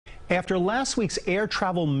After last week's air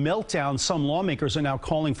travel meltdown, some lawmakers are now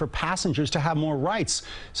calling for passengers to have more rights.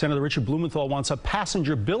 Senator Richard Blumenthal wants a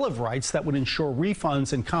passenger bill of rights that would ensure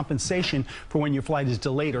refunds and compensation for when your flight is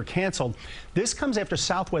delayed or canceled. This comes after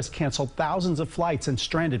Southwest canceled thousands of flights and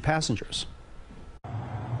stranded passengers.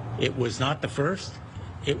 It was not the first.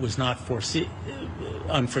 It was not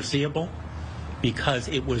unforeseeable because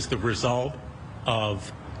it was the result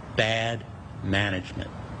of bad management,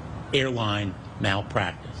 airline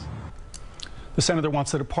malpractice. The senator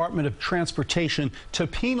wants the Department of Transportation to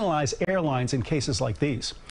penalize airlines in cases like these.